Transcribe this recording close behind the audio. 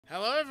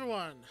Hello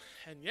everyone,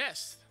 and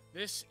yes,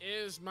 this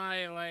is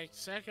my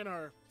second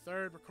or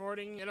third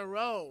recording in a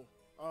row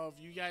of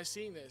you guys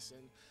seeing this,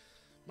 and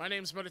my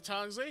name's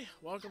Tongsly.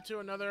 Welcome to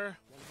another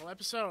wonderful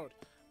episode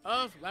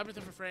of Labyrinth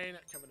of Refrain,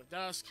 Coven of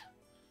Dusk.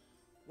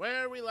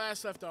 Where we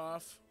last left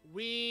off,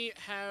 we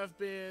have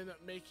been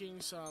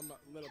making some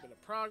little bit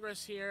of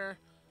progress here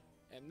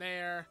and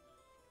there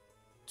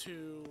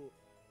to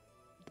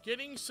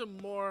getting some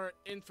more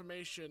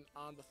information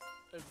on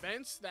the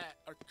events that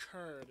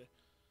occurred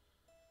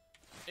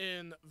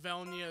in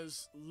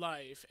Velnya's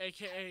life,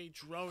 aka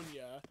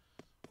Dronya.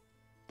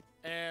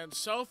 And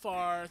so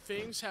far,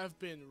 things have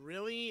been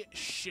really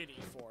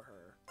shitty for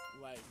her.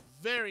 Like,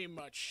 very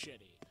much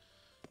shitty.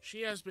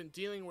 She has been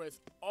dealing with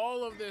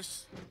all of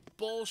this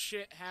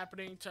bullshit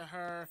happening to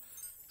her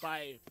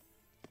by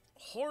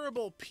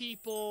horrible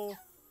people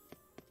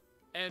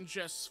and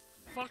just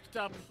fucked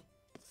up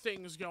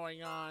things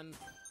going on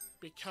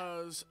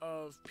because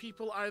of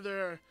people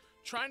either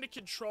trying to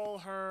control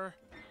her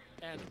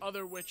and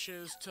other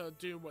witches to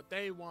do what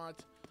they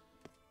want,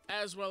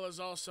 as well as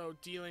also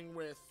dealing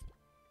with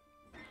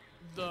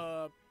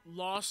the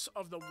loss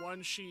of the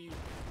one she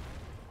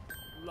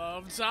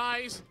loves.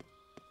 Eyes.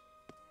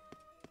 Okay,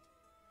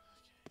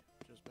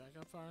 just back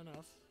up far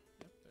enough.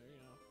 Yep, there you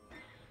go.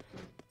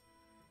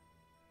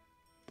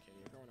 Okay,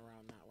 you're going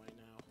around that way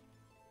now.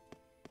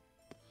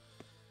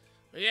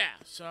 But yeah,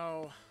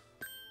 so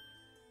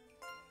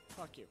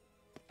fuck you.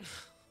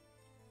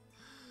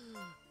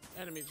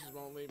 Enemies just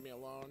won't leave me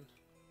alone.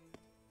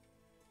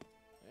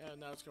 Yeah,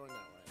 now it's going that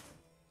way.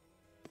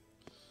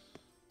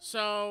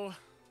 So,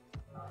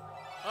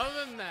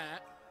 other than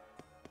that,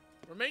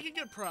 we're making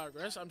good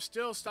progress. I'm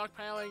still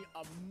stockpiling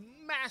a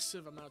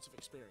massive amounts of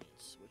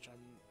experience, which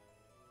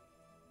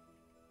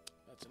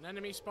that's an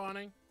enemy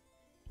spawning.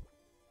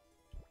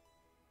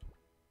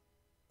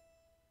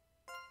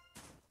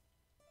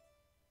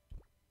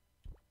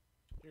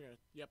 You're gonna,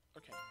 yep,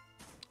 okay.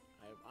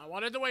 I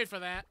wanted to wait for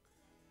that.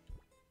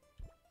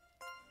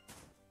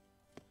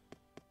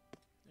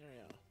 There we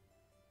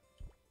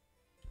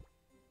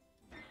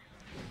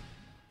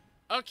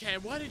go. Okay,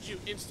 why did you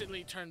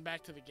instantly turn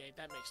back to the gate?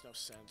 That makes no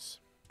sense.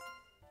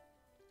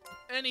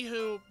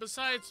 Anywho,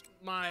 besides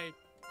my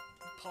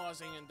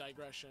pausing and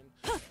digression,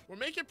 we're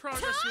making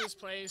progress in this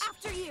place.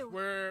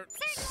 We're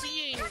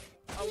seeing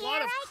a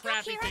lot of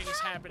crappy things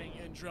happening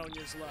in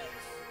Dronya's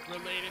life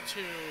related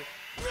to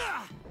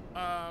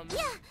her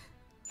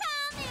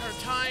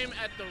time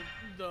at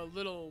the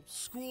little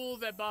school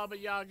that Baba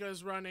Yaga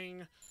is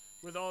running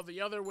with all the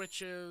other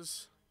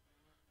witches,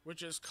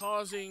 which is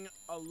causing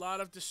a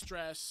lot of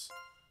distress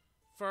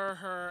for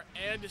her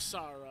and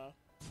Sarah.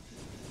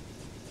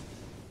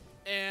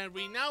 And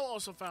we now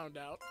also found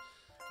out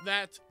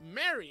that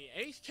Mary,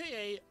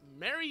 aka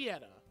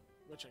Marietta,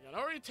 which I can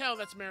already tell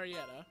that's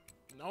Marietta,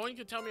 no one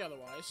can tell me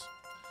otherwise,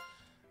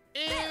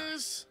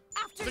 is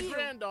the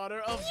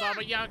granddaughter of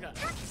Baba Yaga.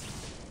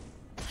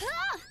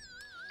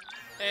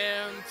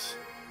 And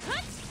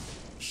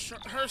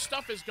her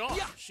stuff is gone.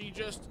 She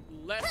just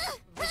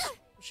left.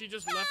 She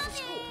just left the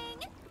school.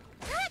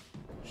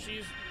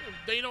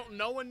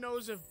 No one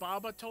knows if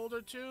Baba told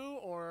her to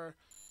or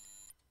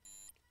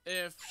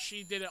if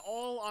she did it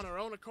all on her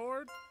own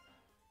accord.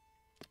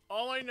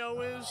 All I know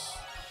is,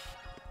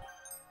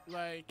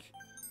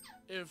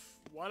 if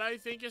what I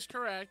think is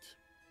correct,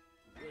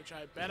 which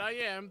I bet I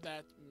am,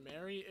 that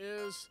Mary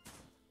is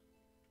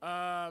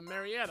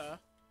Marietta,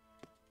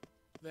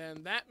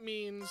 then that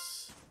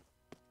means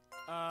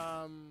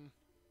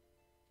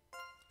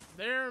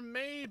there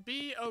may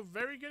be a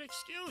very good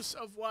excuse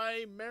of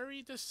why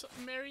Mary,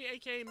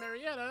 aka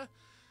Marietta,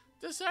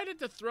 decided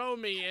to throw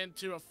me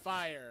into a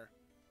fire.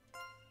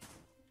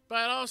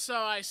 But also,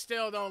 I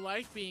still don't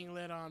like being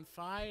lit on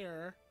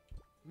fire,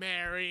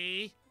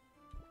 Mary.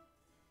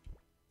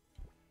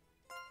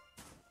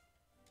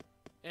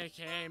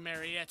 Aka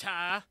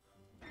Marietta.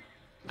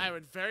 I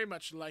would very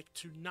much like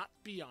to not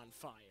be on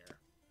fire.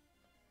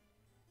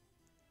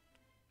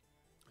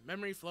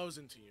 Memory flows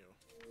into you.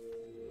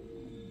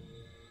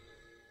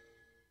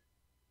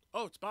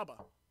 Oh, it's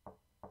Baba.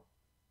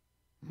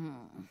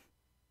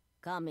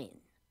 Come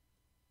in.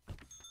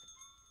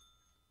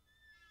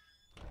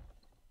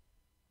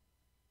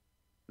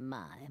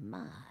 My,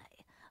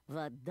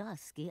 what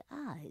dusky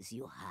eyes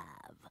you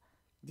have.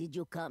 Did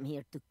you come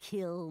here to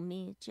kill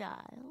me,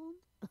 child?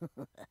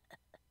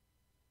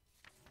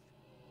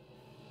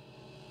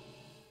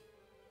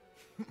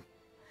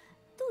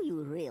 Do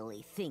you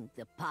really think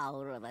the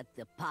power of a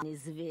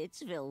Japanese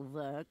witch will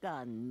work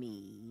on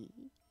me?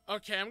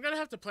 Okay, I'm gonna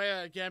have to play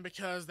that again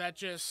because that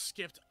just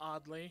skipped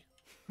oddly.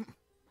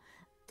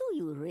 Do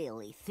you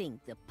really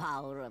think the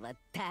power of a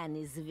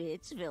Japanese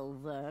witch will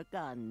work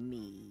on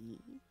me?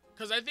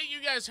 Because I think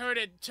you guys heard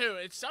it too.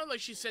 It sounded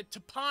like she said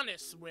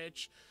Tapanis,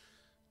 which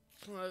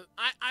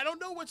I don't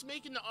know what's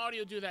making the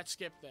audio do that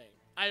skip thing.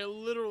 I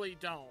literally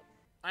don't.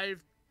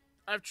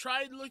 I've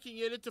tried looking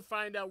in it to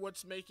find out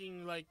what's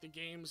making the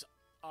game's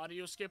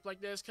audio skip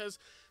like this, because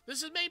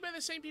this is made by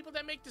the same people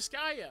that make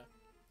Disgaea.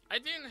 I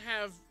didn't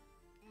have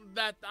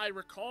that I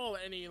recall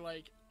any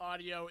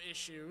audio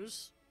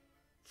issues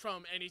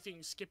from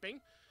anything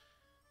skipping.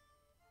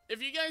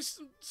 If you guys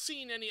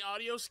seen any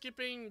audio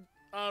skipping,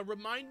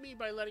 remind me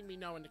by letting me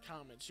know in the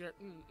comments. You're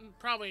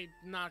probably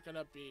not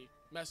gonna be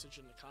messaged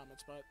in the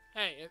comments, but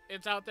hey,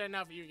 it's out there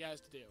now for you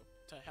guys to do,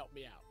 to help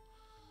me out.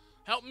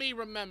 Help me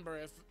remember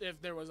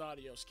if there was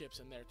audio skips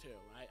in there too.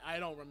 I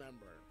don't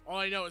remember. All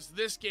I know is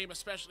this game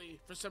especially,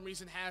 for some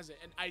reason, has it,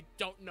 and I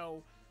don't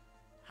know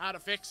how to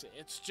fix it.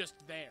 It's just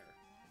there.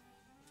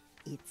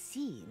 It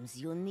seems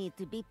you need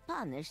to be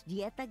punished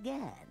yet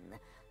again.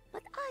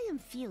 But I am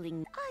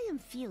feeling,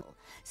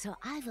 so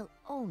I will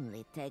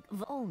only take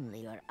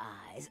only your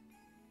eyes.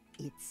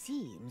 It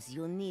seems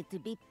you need to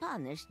be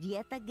punished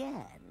yet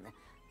again.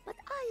 But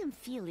I am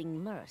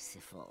feeling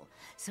merciful,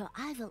 so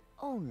I will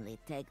only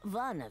take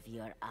one of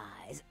your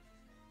eyes.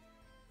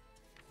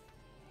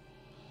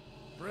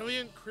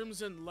 Brilliant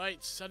crimson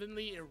light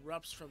suddenly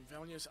erupts from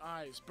Velnya's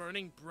eyes,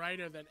 burning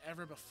brighter than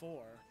ever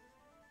before.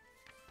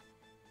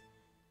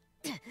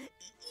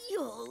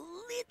 You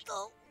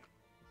little...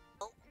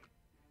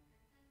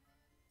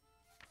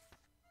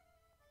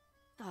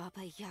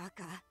 Baba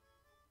Yaga.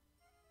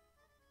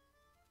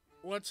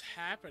 What's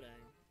happening?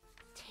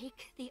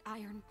 Take the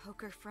iron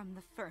poker from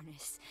the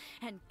furnace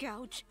and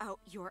gouge out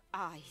your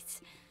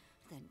eyes.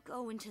 Then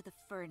go into the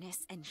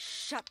furnace and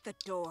shut the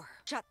door.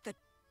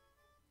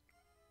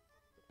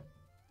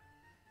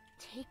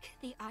 Take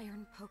the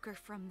iron poker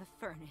from the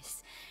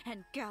furnace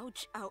and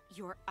gouge out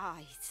your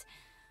eyes.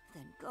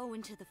 Then go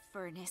into the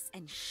furnace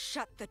and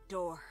shut the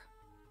door.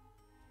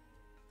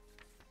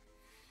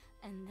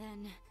 And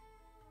then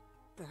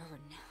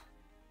burn.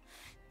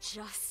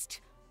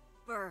 Just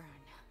burn.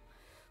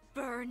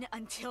 Burn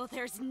until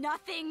there's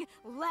nothing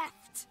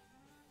left!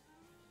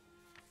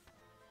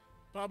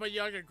 Baba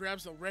Yaga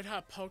grabs the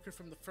red-hot poker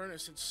from the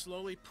furnace and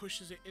slowly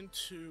pushes it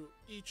into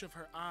each of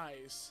her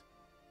eyes.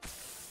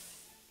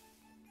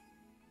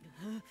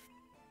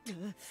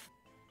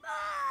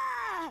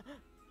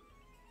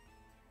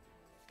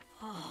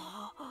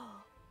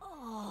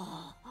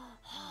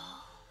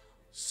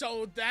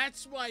 So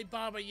that's why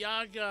Baba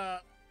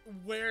Yaga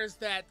wears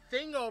that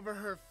thing over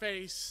her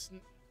face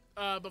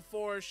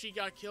before she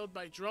got killed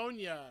by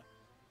Dronya.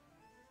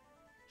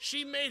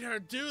 She made her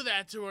do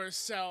that to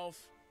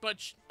herself,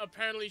 but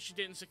apparently she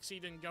didn't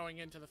succeed in going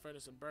into the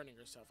furnace and burning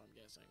herself,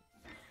 I'm guessing.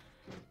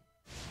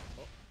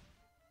 Oh.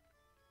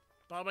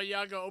 Baba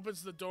Yaga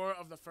opens the door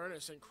of the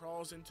furnace and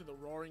crawls into the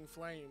roaring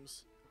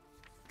flames.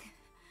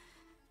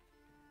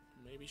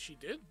 Maybe she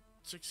did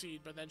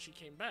succeed, but then she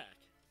came back.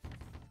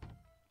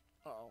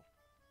 Uh-oh.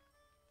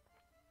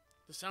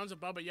 The sounds of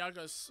Baba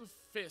Yaga's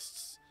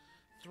fists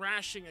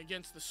thrashing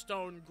against the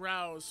stone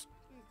grows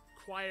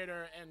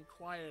quieter and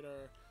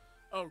quieter.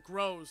 Oh,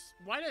 grows.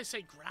 Why did I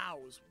say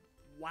grows?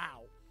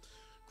 Wow.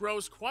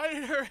 Grows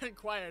quieter and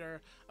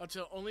quieter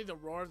until only the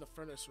roar of the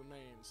furnace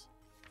remains.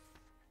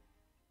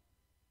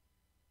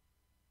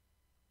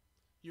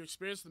 You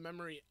experience the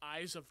memory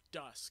Eyes of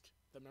Dusk.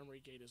 The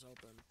memory gate is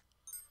open.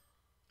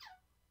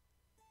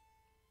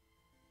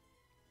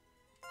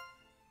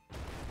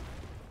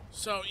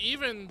 So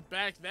even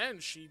back then,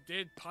 she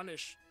did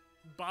punish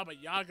Baba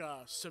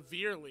Yaga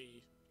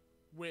severely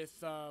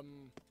with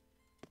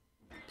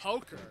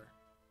poker.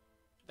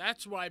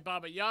 That's why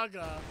Baba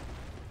Yaga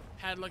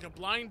had like a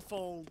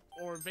blindfold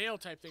or veil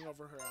type thing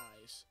over her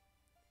eyes.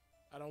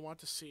 I don't want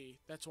to see.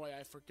 That's why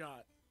I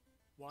forgot.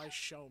 Why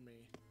show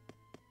me?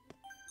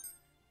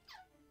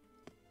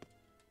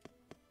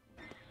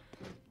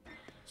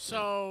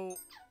 So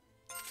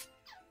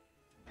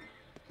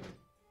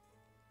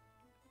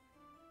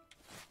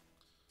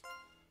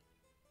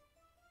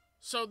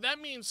that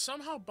means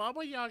somehow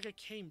Baba Yaga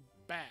came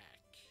back.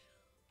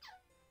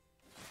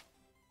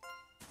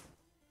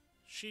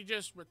 She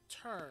just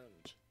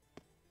returned.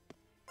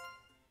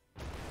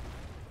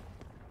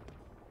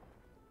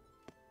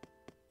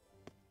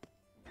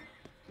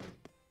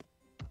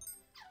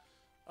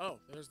 Oh,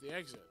 there's the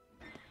exit.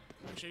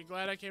 I'm actually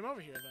glad I came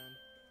over here then.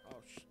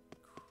 Oh,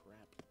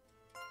 crap.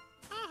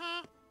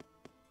 Haha.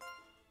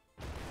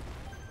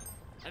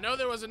 I know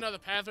there was another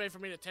pathway for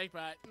me to take,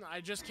 but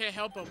I just can't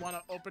help but want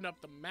to open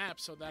up the map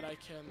so that I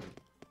can,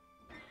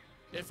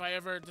 if I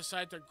ever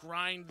decide to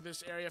grind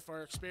this area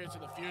for experience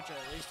in the future,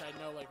 at least I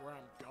know like where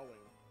I'm going.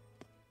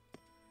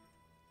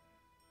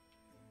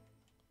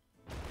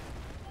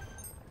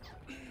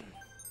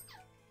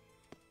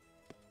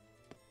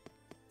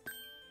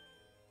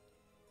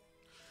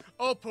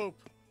 Oh poop!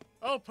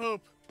 Oh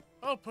poop!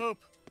 Oh poop!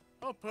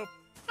 Oh poop!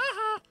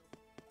 Haha!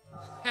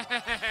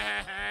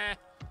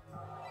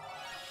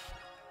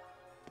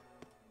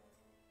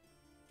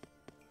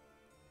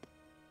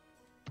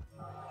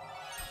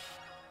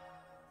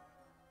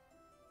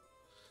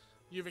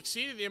 You've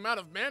exceeded the amount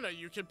of mana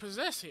you can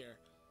possess here.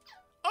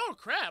 Oh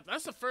crap,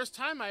 that's the first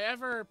time I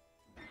ever,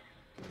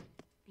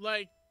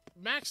 like,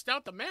 maxed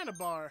out the mana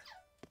bar.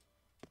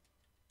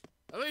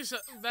 At least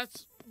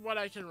that's what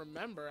I can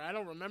remember. I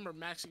don't remember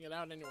maxing it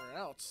out anywhere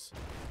else.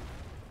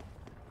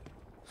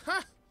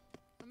 Huh!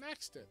 I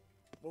maxed it.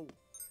 Whoa.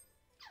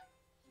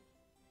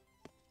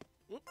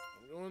 Whoop,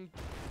 I'm Going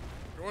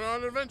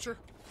on an adventure.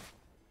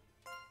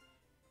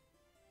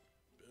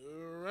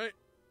 Alright.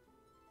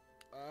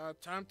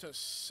 Time to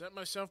set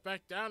myself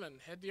back down and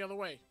head the other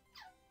way.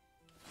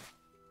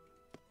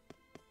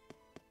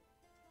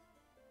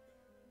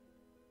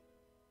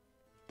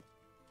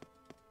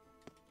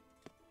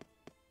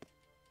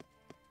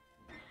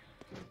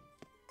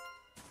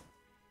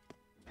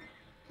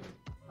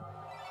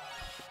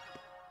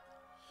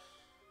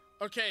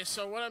 Okay,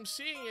 so what I'm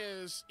seeing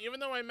is, even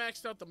though I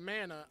maxed out the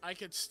mana, I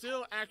could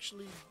still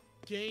actually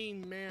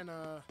gain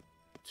mana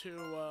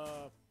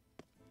to,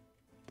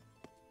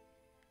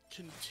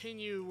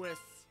 continue with,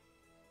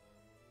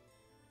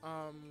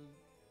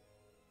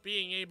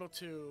 being able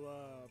to,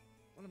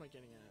 what am I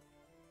getting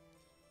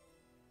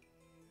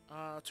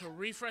at? To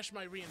refresh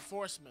my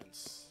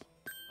reinforcements.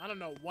 I don't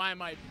know why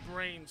my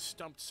brain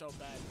stumped so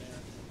bad there.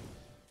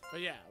 But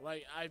yeah,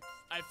 like, I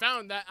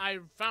found that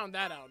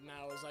out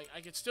now, is like,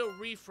 I could still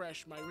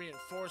refresh my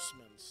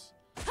reinforcements.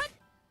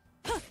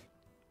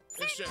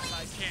 It's just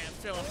I can't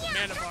fill up the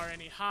mana bar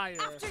any higher.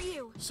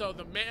 So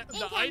the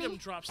item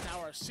drops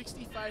now are 65%.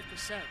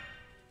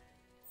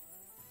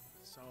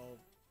 So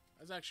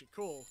that's actually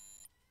cool.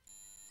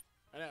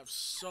 I have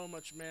so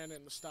much mana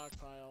in the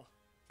stockpile.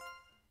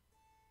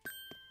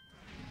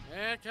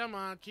 Yeah, come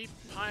on, keep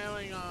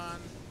piling on.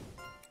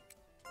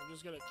 I'm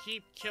just gonna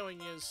keep killing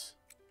yous.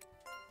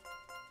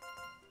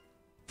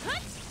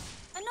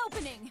 An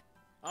opening.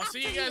 I'll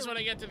see you guys when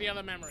I get to the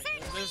other memory.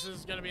 This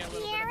is gonna be a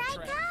little bit of a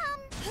trek.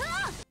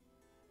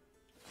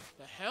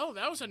 The hell?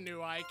 That was a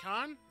new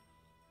icon.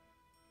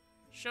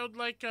 Showed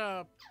like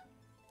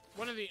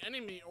one of the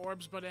enemy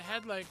orbs, but it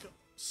had like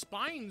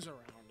spines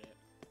around it.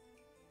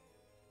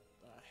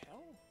 The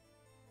hell?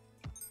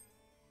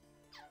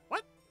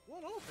 What?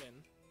 What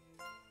open?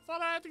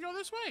 Thought I had to go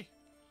this way.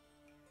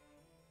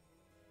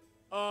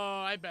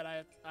 Oh, I bet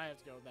I have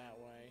to go that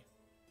way.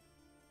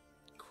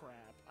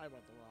 Crap, I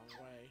went the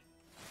wrong way.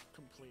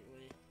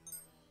 Completely.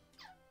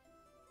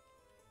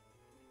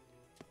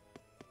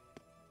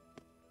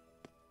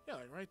 Yeah,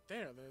 like right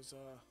there, there's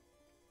a...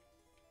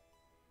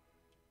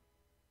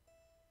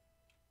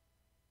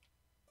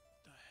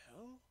 The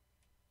hell?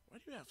 Why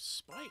do you have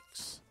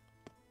spikes?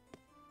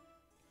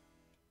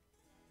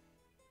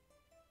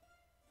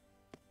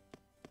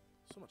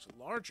 So much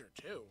larger,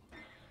 too.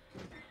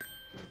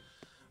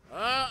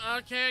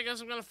 Okay, I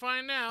guess I'm gonna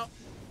find out.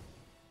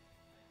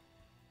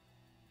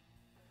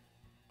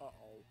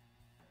 Uh-oh.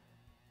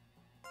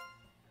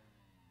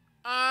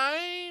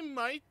 I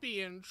might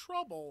be in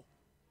trouble.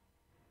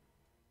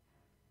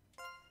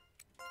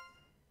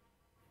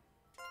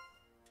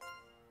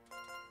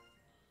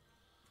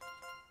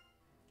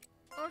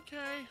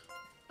 Okay,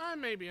 I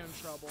may be in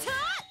trouble.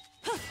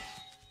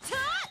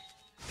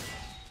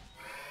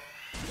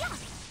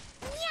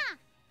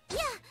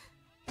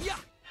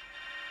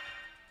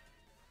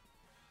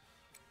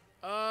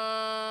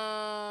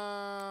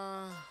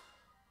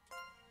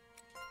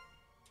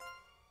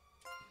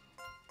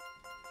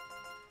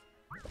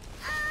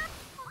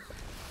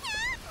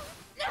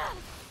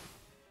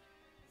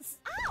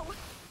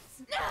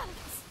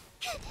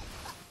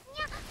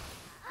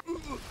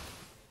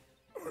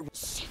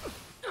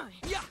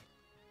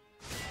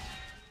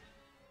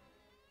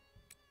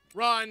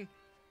 Run!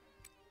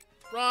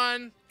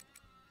 Run!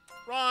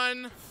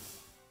 Run!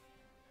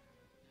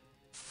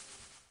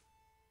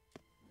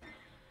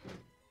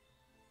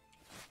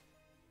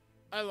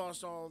 I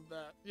lost all of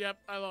that. Yep,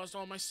 I lost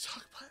all my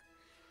stock.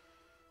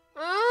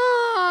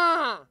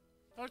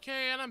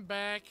 Okay, and I'm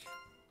back.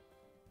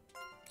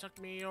 Took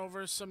me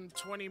over some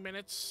 20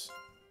 minutes.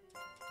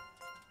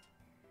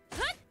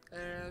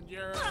 And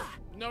you're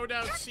no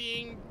doubt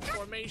seeing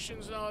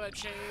formations and all that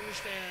changed,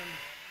 and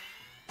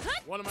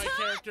one of my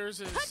characters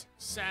is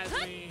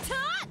sadly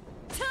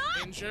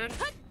injured.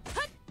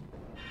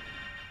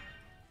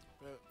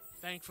 But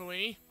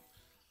thankfully,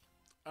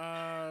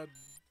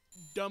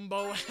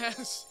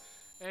 Dumbo-ass,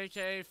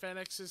 aka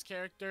Fenix's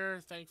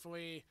character,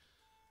 thankfully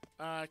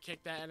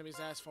kicked that enemy's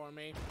ass for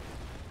me.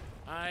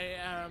 I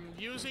am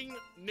using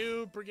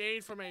new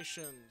brigade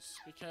formations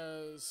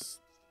because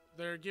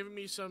they're giving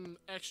me some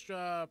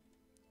extra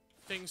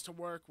things to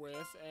work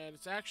with, and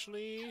it's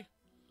actually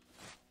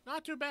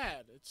not too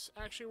bad. It's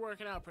actually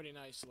working out pretty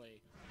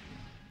nicely.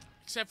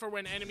 Except for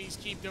when enemies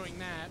keep doing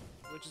that,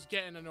 which is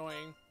getting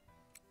annoying.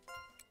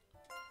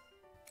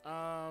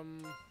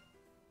 An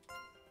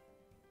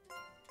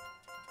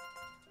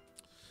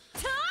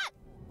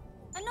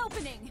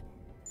opening.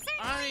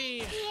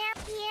 I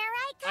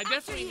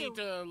definitely need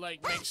to,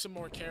 like, make some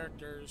more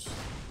characters,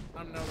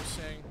 I'm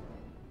noticing.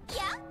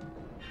 Yeah?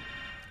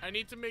 I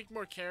need to make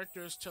more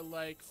characters to,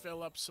 like,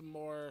 fill up some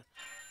more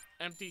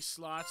empty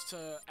slots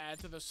to add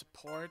to the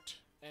support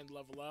and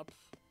level up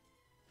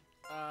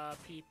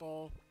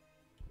people,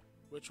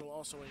 which will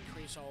also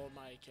increase all of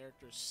my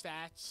characters'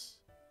 stats,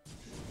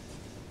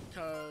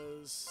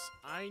 because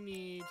I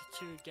need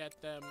to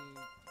get them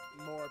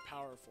more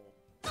powerful.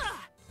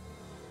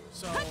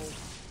 So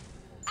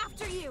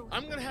after you.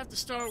 I'm gonna have to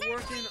start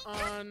working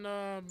on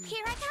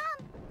Here I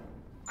come.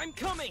 I'm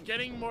coming!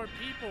 getting more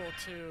people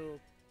to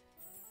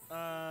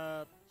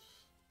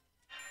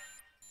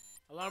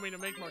allow me to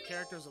make more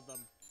characters of them.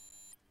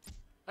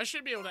 I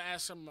should be able to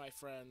ask some of my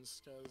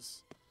friends,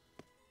 because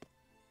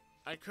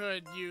I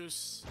could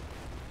use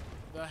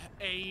the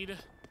aid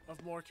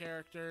of more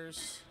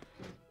characters.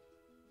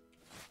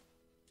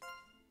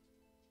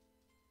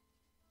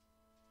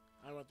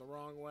 I went the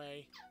wrong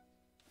way.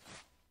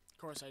 Of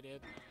course I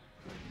did.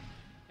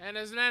 And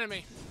there's an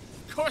enemy.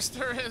 Of course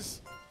there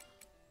is.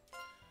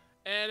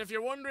 And if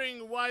you're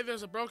wondering why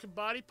there's a broken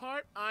body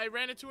part, I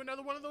ran into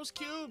another one of those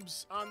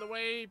cubes on the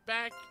way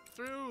back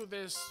through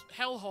this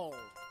hellhole.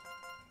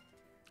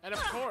 And of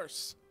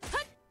course,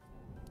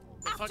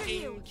 the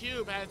fucking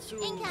cube had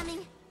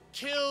to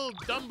kill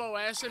Dumbo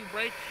Ass and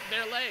break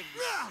their legs.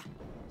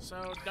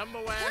 So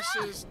Dumbo Ass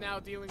is now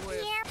dealing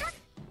with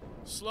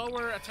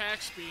slower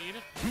attack speed,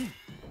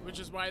 which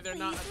is why they're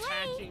not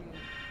attacking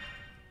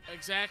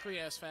exactly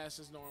as fast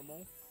as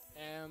normal.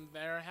 And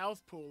their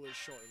health pool is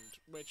shortened,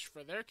 which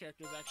for their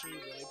character is actually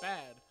really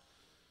bad.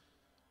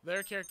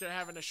 Their character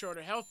having a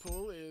shorter health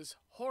pool is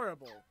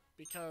horrible,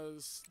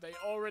 because they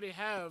already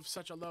have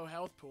such a low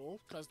health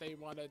pool, because they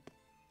wanted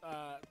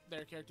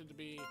their character to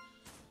be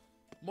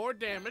more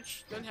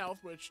damage than health,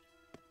 which,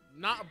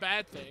 not a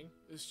bad thing.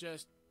 It's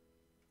just,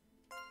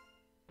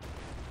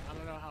 I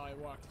don't know how I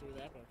walked through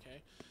that, but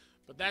okay.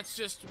 But that's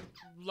just,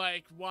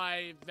 like,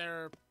 why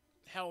their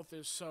health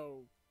is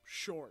so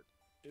short,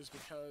 is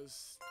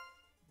because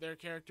their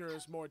character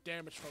is more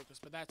damage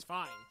focused, but that's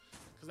fine,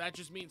 because that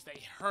just means they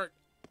hurt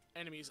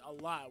enemies a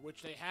lot,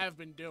 which they have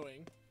been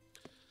doing,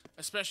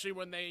 especially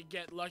when they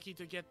get lucky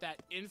to get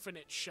that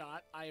infinite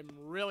shot. I am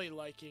really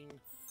liking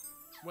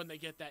when they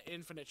get that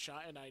infinite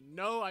shot, and I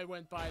know I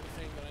went by the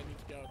thing that I need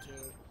to go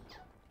to.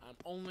 I'm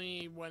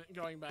only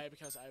going by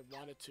because I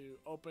wanted to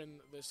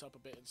open this up a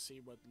bit and see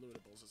what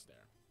lootables is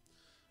there.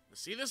 Let's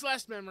see this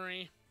last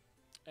memory,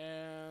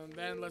 and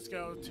then let's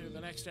go to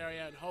the next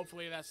area, and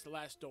hopefully that's the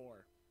last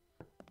door.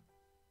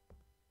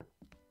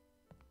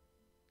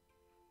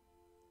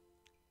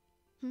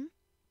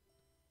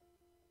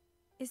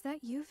 Is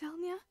that you,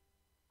 Velnya?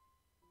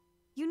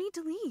 You need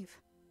to leave.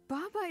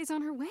 Baba is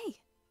on her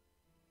way.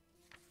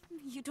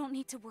 You don't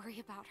need to worry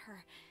about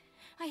her.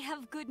 I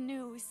have good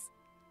news.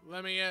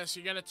 Let me guess,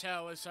 you're gonna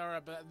tell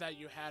Isara that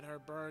you had her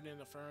burned in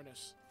the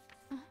furnace.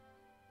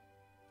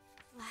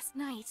 Last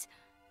night...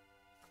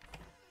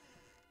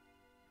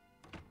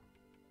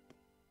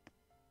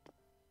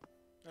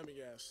 Let me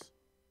guess.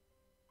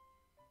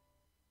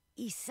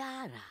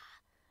 Isara,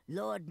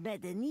 Lord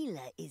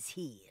Medenila is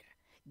here.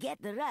 Get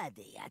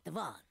ready at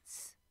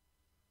once.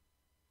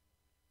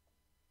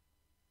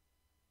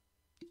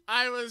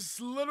 I was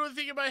literally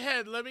thinking in my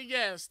head, let me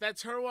guess,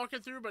 that's her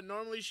walking through, but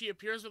normally she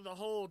appears with the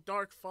whole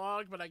dark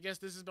fog, but I guess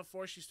this is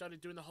before she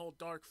started doing the whole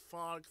dark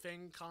fog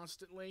thing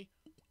constantly.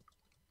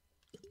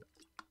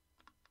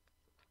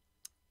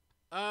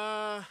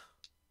 I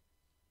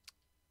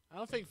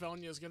don't think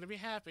Velnya's gonna be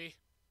happy.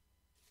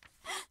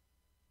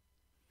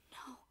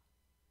 No.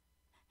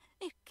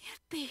 It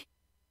can't be.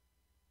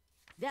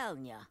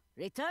 Velnya,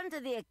 return to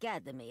the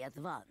academy at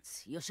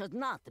once. You should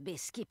not be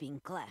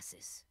skipping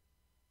classes.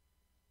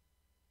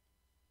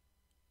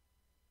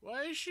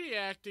 Why is she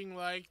acting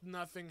like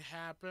nothing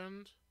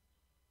happened?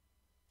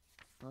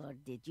 Or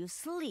did you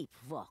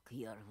sleepwalk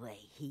your way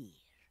here?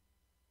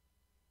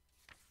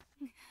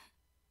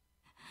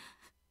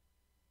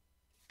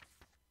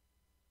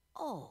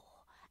 Oh,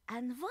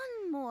 and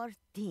one more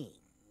thing.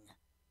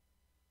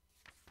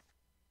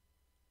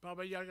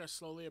 Baba Yaga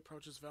slowly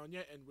approaches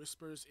Velnya and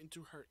whispers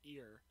into her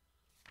ear.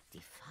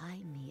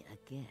 Defy me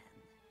again,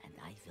 and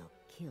I will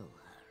kill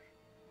her.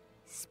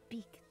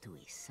 Speak to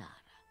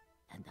Isara,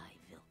 and I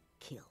will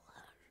kill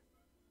her.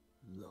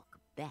 Look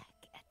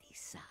back at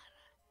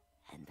Isara,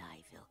 and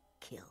I will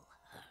kill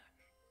her.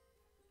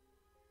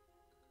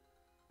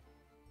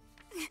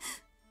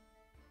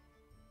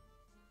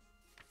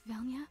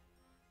 Velnya?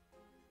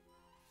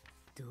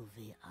 Do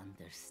we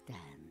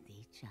understand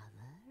each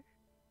other?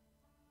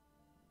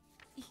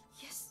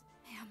 Yes,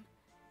 ma'am.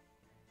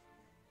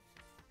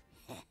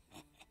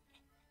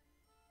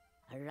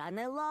 Run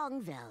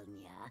along,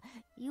 Velnya.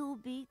 You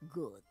be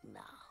good now.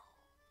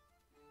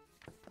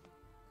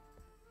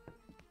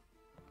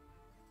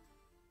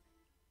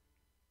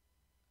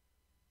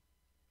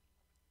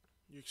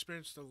 You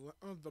experience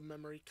the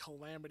memory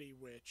calamity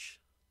witch.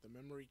 The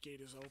memory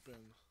gate is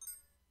open.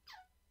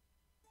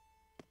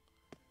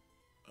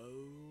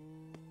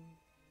 Oh,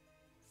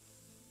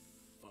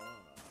 fuck.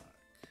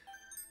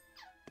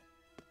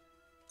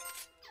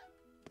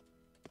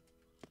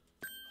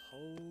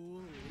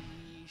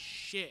 Holy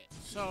shit.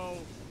 So,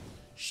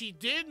 she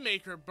did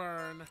make her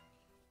burn,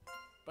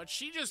 but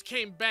she just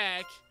came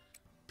back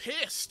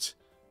pissed,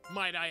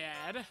 might I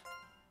add.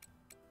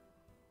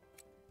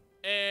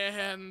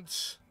 And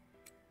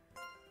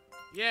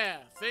yeah,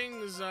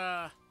 things,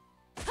 An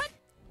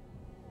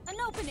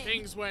opening!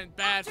 things went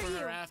bad After for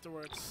her you.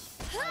 afterwards.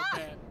 I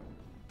bet.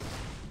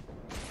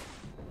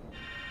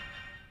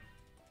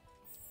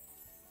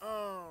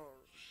 Oh,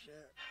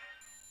 shit.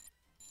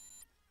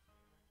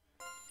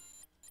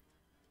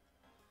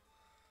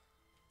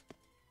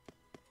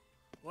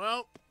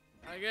 Well,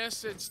 I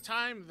guess it's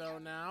time though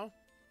now.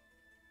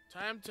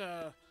 Time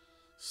to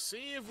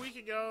see if we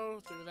can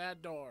go through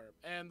that door.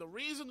 And the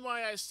reason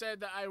why I said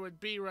that I would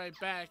be right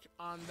back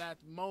on that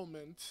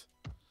moment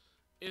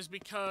is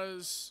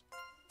because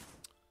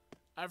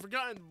I've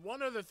forgotten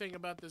one other thing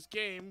about this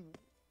game,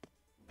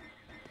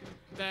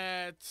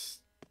 that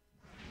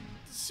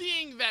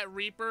seeing that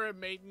Reaper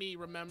made me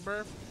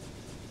remember.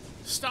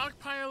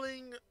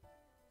 Stockpiling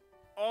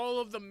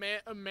all of the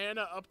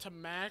mana up to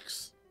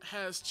max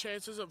has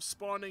chances of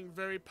spawning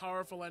very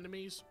powerful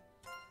enemies,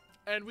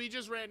 and we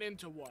just ran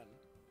into one.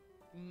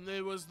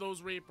 It was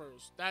those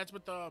Reapers. That's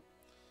what the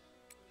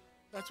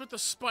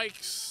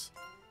spikes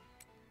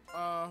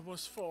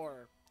was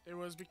for. It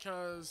was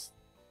because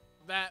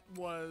that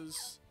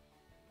was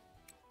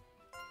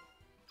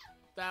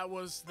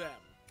them.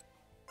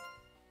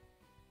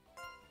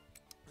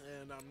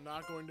 And I'm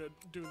not going to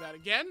do that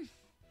again.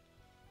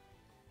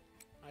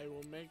 I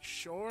will make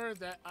sure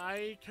that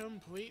I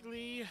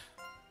completely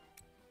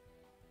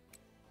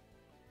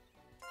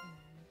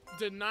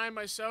deny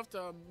myself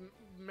to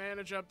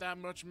manage up that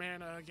much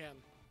mana again.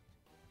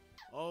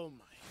 Oh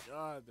my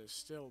god, there's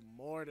still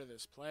more to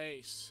this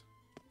place.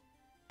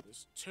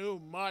 There's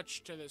too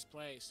much to this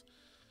place.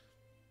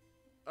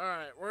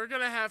 Alright, we're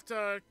gonna have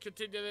to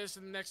continue this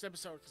in the next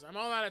episode because I'm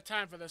all out of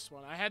time for this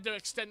one. I had to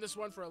extend this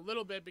one for a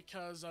little bit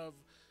because of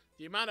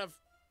the amount of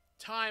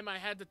time I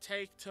had to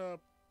take to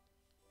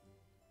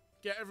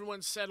get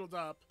everyone settled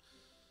up.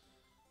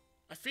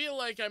 I feel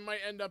like I might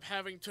end up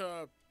having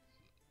to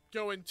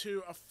go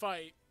into a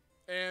fight,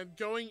 and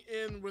going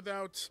in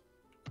without,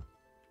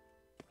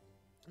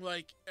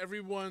 like,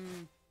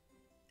 everyone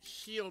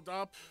healed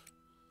up,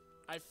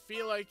 I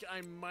feel like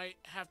I might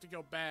have to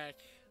go back.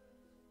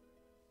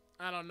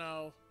 I don't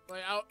know.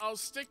 Like, I'll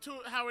stick to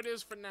how it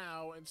is for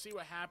now and see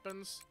what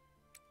happens.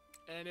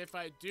 And if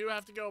I do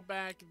have to go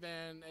back,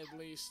 then at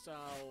least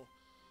I'll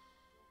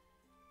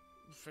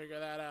figure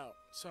that out.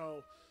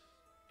 So,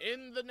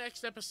 in the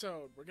next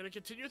episode, we're going to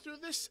continue through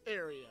this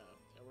area.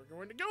 And we're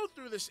going to go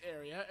through this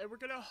area, and we're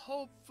going to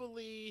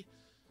hopefully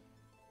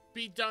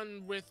be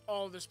done with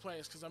all this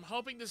place. Because I'm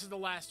hoping this is the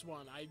last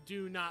one. I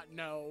do not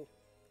know.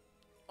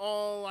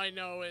 All I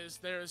know is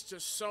there's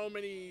just so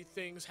many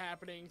things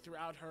happening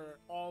throughout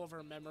all of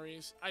her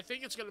memories. I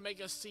think it's going to make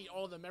us see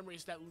all the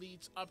memories that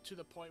leads up to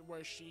the point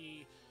where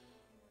she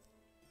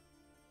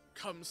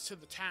comes to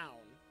the town.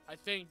 I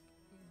think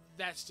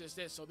that's just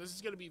it. So this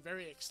is going to be a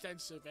very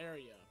extensive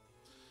area.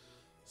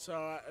 So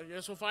I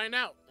guess we'll find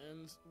out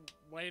and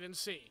wait and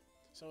see.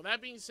 So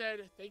that being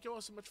said, thank you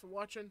all so much for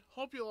watching.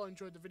 Hope you all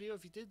enjoyed the video.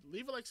 If you did,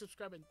 leave a like,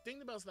 subscribe, and ding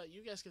the bell so that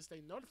you guys can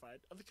stay notified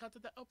of the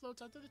content that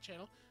uploads onto the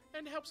channel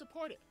and to help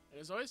support it.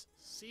 And as always,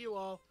 see you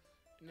all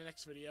in the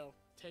next video.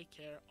 Take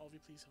care. All of you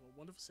please have a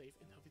wonderful, safe,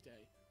 and healthy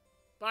day.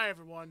 Bye,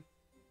 everyone.